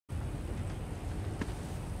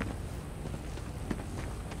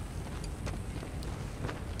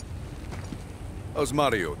How's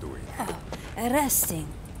Mario doing? Oh, resting.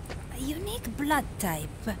 A unique blood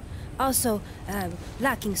type. Also,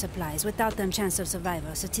 lacking supplies. Without them, chance of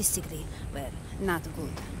survival, statistically, well, not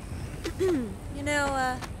good. You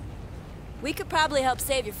know, we could probably help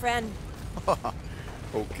save your friend.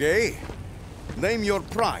 Okay. Name your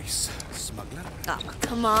price, smuggler. Oh,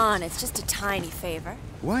 come on, it's just a tiny favor.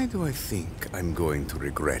 Why do I think I'm going to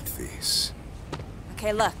regret this?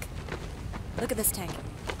 Okay, look. Look at this tank.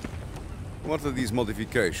 What are these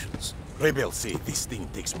modifications? Rebels say this thing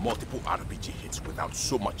takes multiple RPG hits without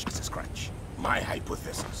so much as a scratch. My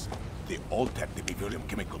hypothesis. They altered the behavioral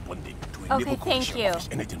chemical bonding to enable thank you.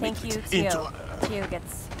 Thank you, Tio. Tio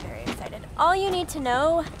gets very excited. All you need to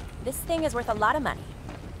know, this thing is worth a lot of money.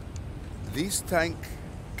 This tank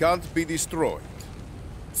can't be destroyed.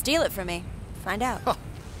 Steal it from me. Find out.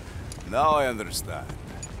 Now I understand.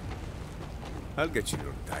 I'll get you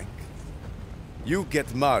your tank. You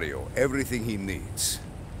get Mario everything he needs.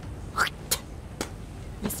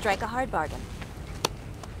 You strike a hard bargain.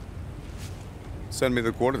 Send me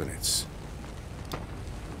the coordinates.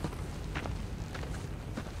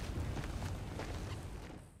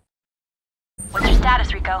 What's your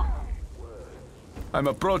status, Rico? I'm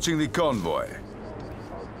approaching the convoy.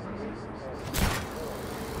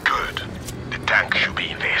 Good. The tank should be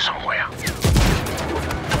in there somewhere.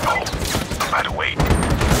 Oh, by the way,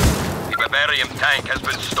 the Bavarian tank has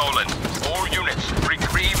been stolen. All units,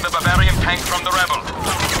 retrieve the Bavarian tank from the rebel.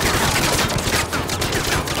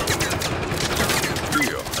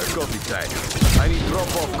 Here, I've got the tank. I need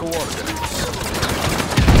drop-off coordinates.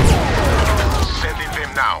 Sending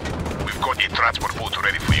them now. We've got a transport boat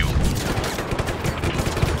ready for you.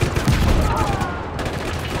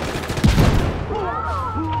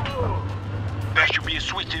 There should be a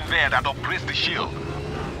switch in there that'll press the shield.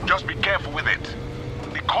 Just be careful with it.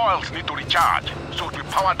 The coils need to recharge, so it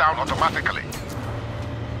will power down automatically.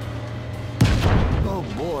 Oh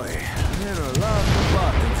boy, there are a lot of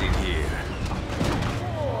buttons in here.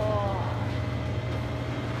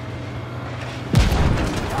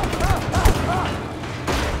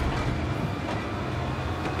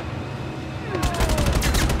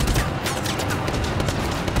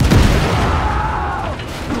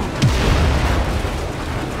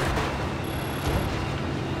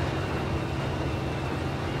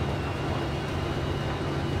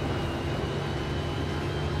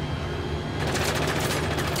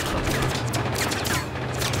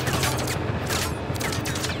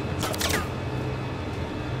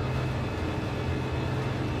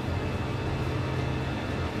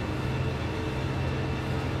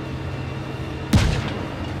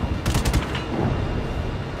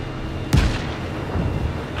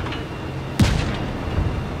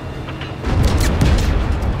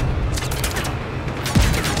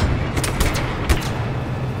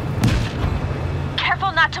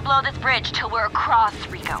 Blow this bridge till we're across,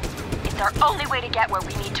 Rico. It's our only way to get where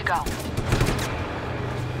we need to go.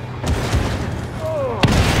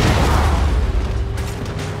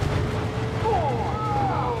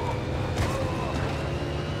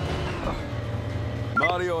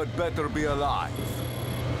 Mario had better be alive.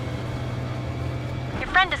 Your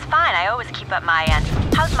friend is fine. I always keep up my end.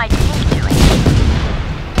 How's my tank doing?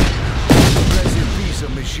 Impressive piece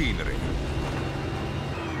of machinery.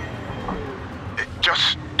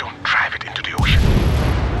 Just don't drive it into the ocean.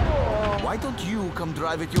 Why don't you come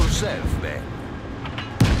drive it yourself, then?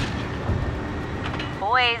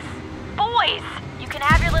 Boys, you can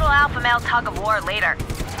have your little alpha male tug of war later.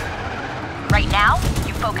 Right now,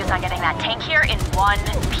 you focus on getting that tank here in one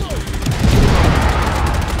piece.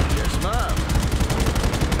 Yes, ma'am.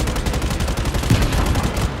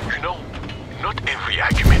 You know, not every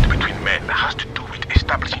argument between men has to do with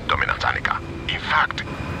establishing dominance, Annika. In fact...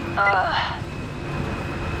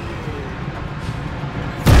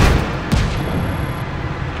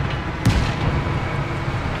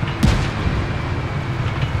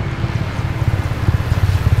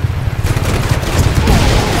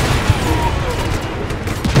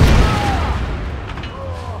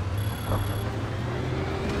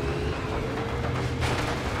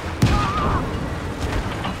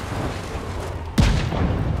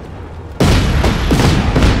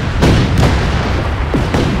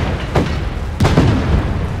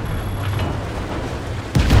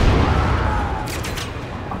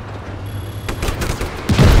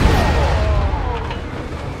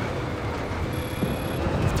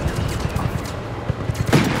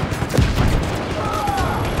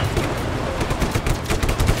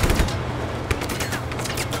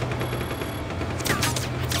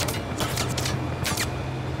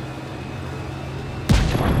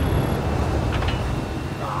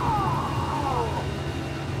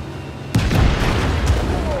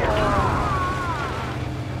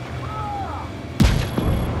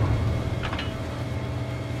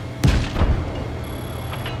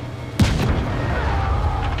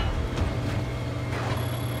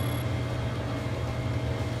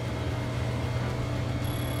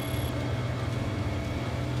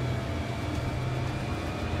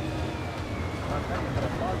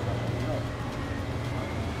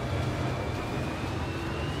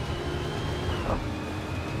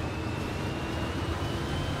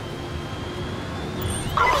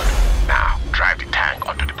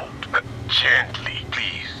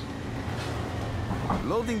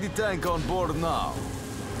 Loading the tank on board now.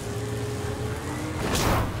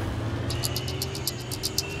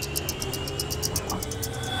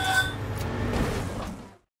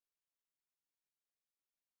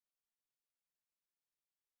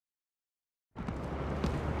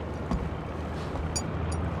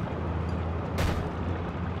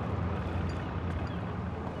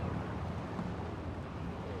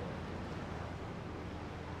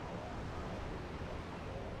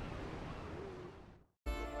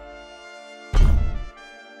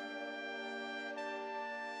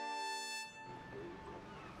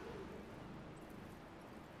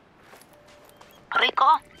 Rico,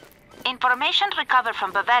 information recovered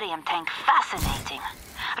from Bavarian tank fascinating.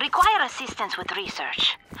 Require assistance with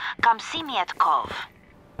research. Come see me at Cove.